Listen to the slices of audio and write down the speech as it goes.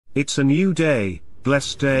It's a new day,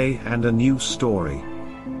 blessed day, and a new story.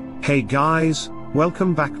 Hey guys,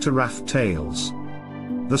 welcome back to Raph Tales.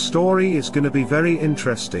 The story is gonna be very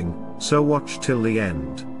interesting, so watch till the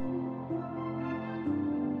end.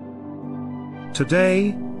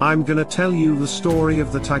 Today, I'm gonna tell you the story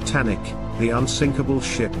of the Titanic, the unsinkable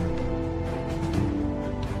ship.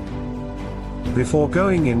 Before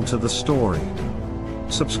going into the story,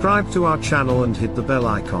 subscribe to our channel and hit the bell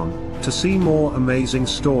icon to see more amazing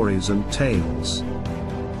stories and tales.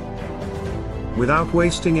 Without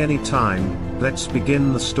wasting any time, let's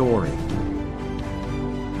begin the story.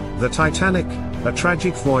 The Titanic, a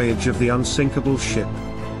tragic voyage of the unsinkable ship.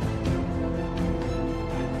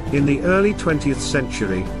 In the early 20th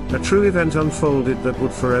century, a true event unfolded that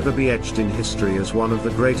would forever be etched in history as one of the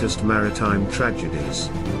greatest maritime tragedies.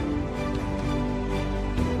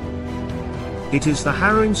 It is the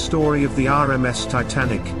harrowing story of the RMS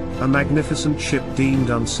Titanic, a magnificent ship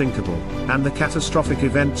deemed unsinkable, and the catastrophic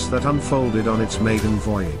events that unfolded on its maiden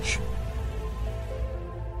voyage.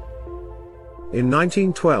 In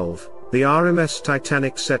 1912, the RMS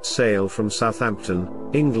Titanic set sail from Southampton,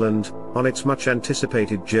 England, on its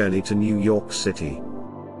much-anticipated journey to New York City.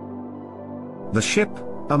 The ship,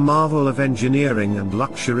 a marvel of engineering and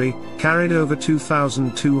luxury, carried over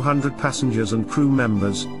 2,200 passengers and crew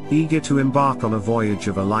members, eager to embark on a voyage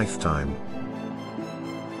of a lifetime.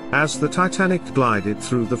 As the Titanic glided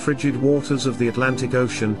through the frigid waters of the Atlantic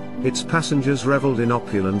Ocean, its passengers reveled in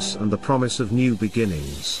opulence and the promise of new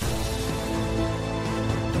beginnings.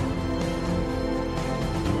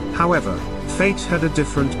 However, fate had a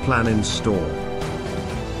different plan in store.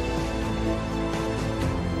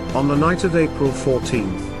 On the night of April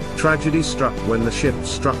 14th, tragedy struck when the ship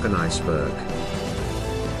struck an iceberg.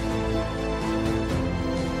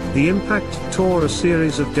 The impact tore a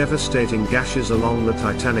series of devastating gashes along the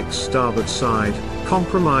Titanic's starboard side,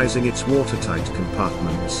 compromising its watertight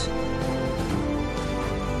compartments.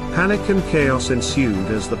 Panic and chaos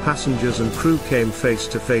ensued as the passengers and crew came face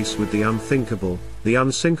to face with the unthinkable. The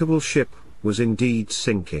unsinkable ship was indeed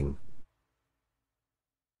sinking.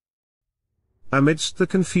 Amidst the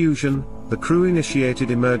confusion, the crew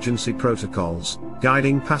initiated emergency protocols,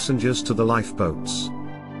 guiding passengers to the lifeboats.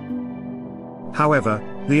 However,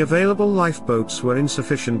 the available lifeboats were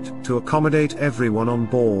insufficient to accommodate everyone on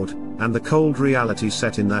board, and the cold reality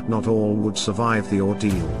set in that not all would survive the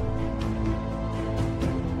ordeal.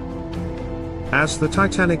 As the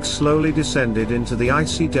Titanic slowly descended into the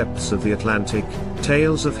icy depths of the Atlantic,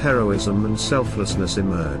 tales of heroism and selflessness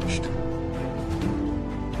emerged.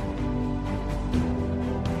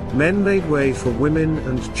 Men made way for women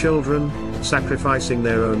and children, sacrificing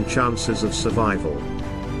their own chances of survival.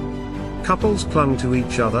 Couples clung to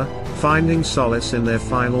each other, finding solace in their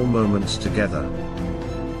final moments together.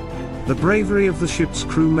 The bravery of the ship's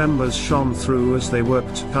crew members shone through as they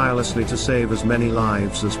worked tirelessly to save as many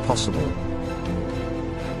lives as possible.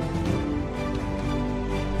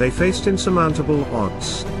 They faced insurmountable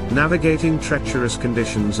odds, navigating treacherous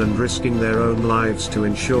conditions and risking their own lives to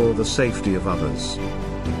ensure the safety of others.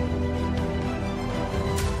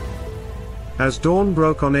 As dawn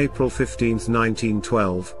broke on April 15,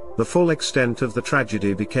 1912, the full extent of the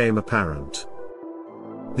tragedy became apparent.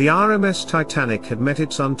 The RMS Titanic had met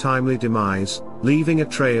its untimely demise, leaving a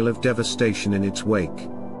trail of devastation in its wake.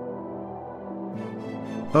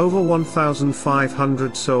 Over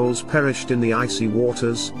 1,500 souls perished in the icy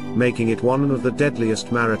waters, making it one of the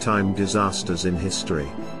deadliest maritime disasters in history.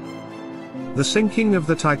 The sinking of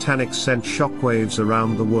the Titanic sent shockwaves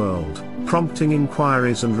around the world, prompting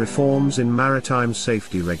inquiries and reforms in maritime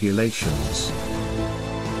safety regulations.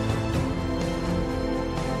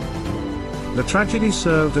 The tragedy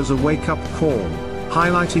served as a wake-up call,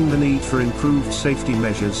 highlighting the need for improved safety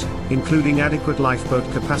measures, including adequate lifeboat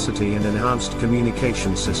capacity and enhanced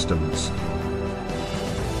communication systems.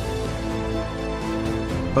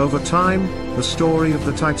 Over time, the story of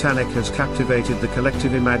the Titanic has captivated the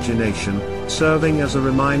collective imagination, serving as a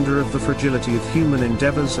reminder of the fragility of human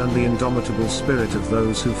endeavors and the indomitable spirit of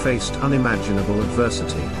those who faced unimaginable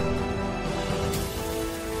adversity.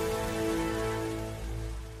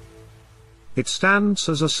 It stands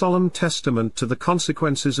as a solemn testament to the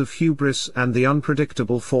consequences of hubris and the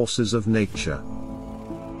unpredictable forces of nature.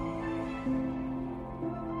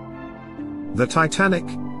 The Titanic,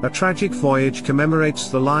 a tragic voyage, commemorates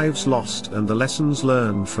the lives lost and the lessons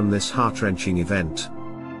learned from this heart-wrenching event.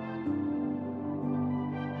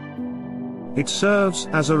 It serves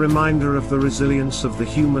as a reminder of the resilience of the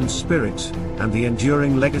human spirit and the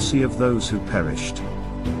enduring legacy of those who perished.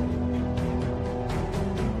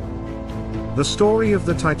 The story of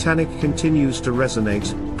the Titanic continues to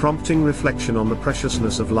resonate, prompting reflection on the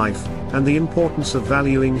preciousness of life, and the importance of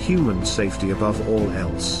valuing human safety above all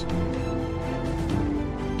else.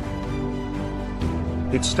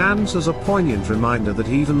 It stands as a poignant reminder that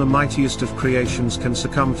even the mightiest of creations can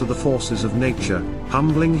succumb to the forces of nature,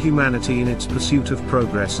 humbling humanity in its pursuit of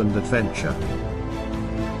progress and adventure.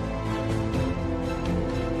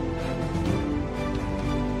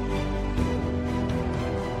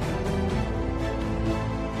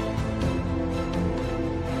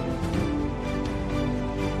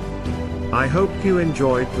 I hope you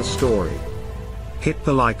enjoyed the story. Hit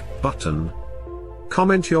the like button,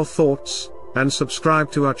 comment your thoughts, and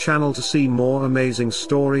subscribe to our channel to see more amazing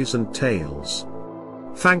stories and tales.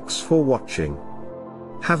 Thanks for watching.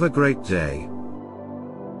 Have a great day.